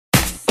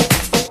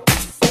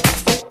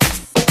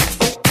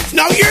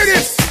Now hear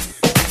this.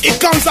 It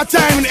comes a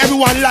time in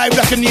everyone's life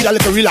that you need a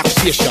little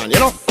relaxation, you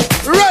know?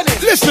 Run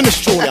it. Listen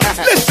this, Julia.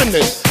 Listen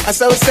this. That's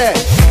how it said.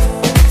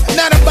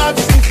 Not a Bob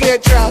Sinclair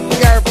track,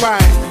 Gary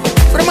Pine.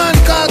 But a man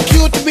called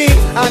QTB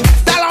and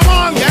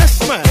Talamon. Yes,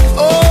 man.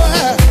 Oh,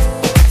 yeah.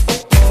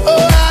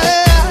 Oh,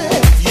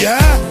 yeah.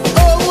 Yeah.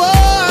 Oh,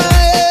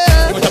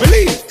 yeah. What I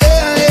believe.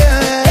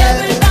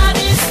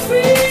 Everybody's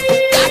free.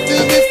 Got to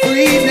be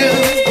free now.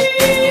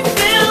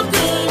 Feel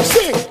good.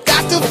 Sing.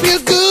 Got to feel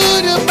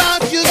good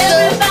about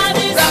yourself.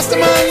 Everybody's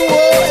Rastaman,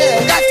 whoa,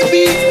 yeah. Got to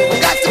be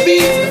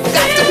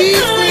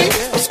free.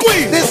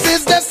 Squeeze. This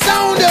is the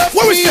sound of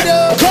What we say?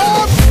 freedom.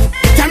 Come.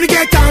 Time to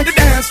get down to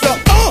dance floor.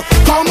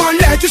 Come on,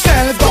 let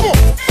yourself go.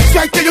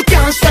 Sweat till you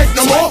can't sweat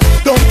no more.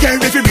 Don't care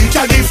if you reach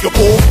or if you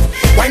go.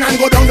 Wine and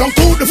go down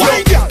to the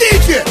floor.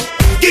 DJ,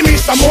 give me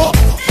some more.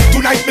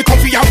 Tonight me come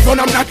for your fun.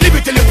 I'm not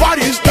leaving till the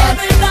party's done.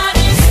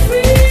 Everybody's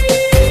free.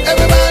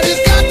 Everybody's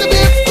got to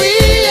be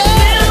free.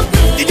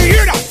 Yeah. Did you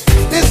hear that?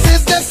 This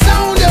is the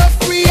sound of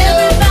freedom.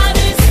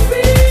 Everybody's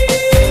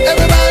free.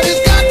 Everybody's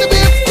got to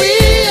be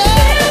free.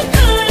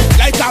 Yeah.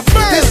 Like a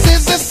bird. This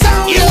is the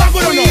sound You of are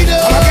gonna know.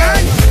 freedom. Come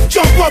again.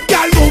 Jump up,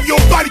 girl, move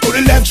your body to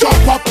the left.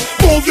 Jump up,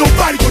 move your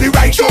body to the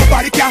right. Your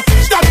body can't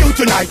stop you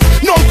tonight.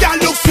 No girl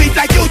look sweet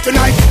like you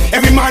tonight.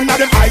 Every man have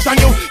them eyes on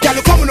you. Girl,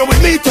 you coming up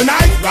with me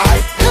tonight,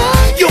 right?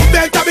 You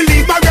better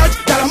believe my words.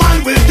 That a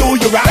man will do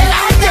you right.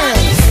 Again.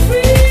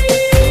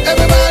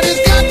 Everybody's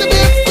got to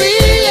be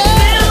free.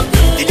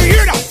 Yeah. Did you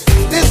hear that?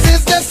 This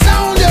is the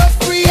sound of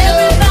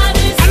freedom.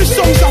 And the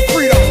songs of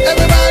freedom.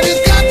 Everybody's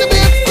got to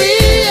be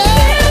free.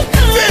 Yeah.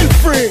 Feel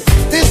free.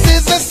 This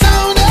is the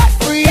sound of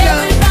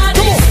freedom.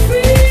 Come on.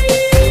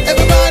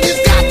 Everybody's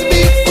got to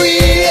be free.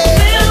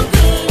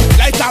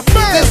 Yeah. Like a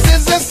bird. This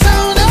is the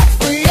sound of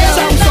freedom.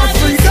 Sounds of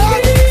freedom.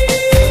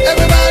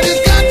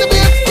 Everybody's got to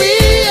be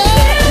free.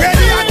 Yeah.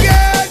 Ready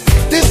again.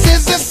 This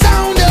is the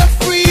sound of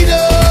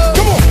freedom.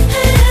 Come on.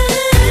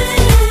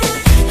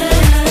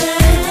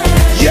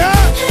 Yeah.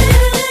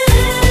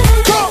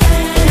 Come.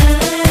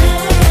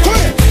 Come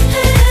here.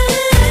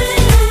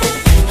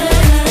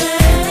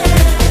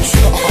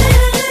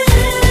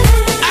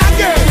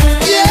 Again.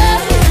 Yeah.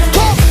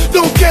 Come.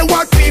 Don't care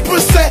what people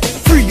say.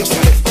 Free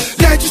yourself.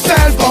 Let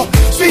yourself go.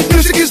 Sweet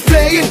music is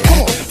playing.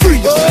 Come on. Free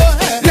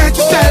yourself. Let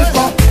yourself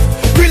go.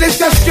 Release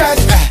the stress.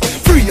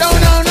 Free No,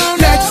 yourself. no, no,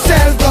 Let no.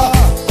 yourself go.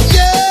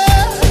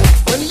 Yeah.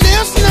 But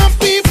listen up,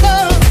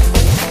 people.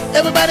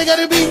 Everybody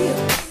gotta be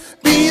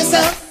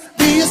yourself.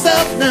 Be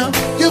yourself now.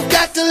 You've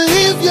got to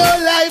live your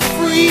life.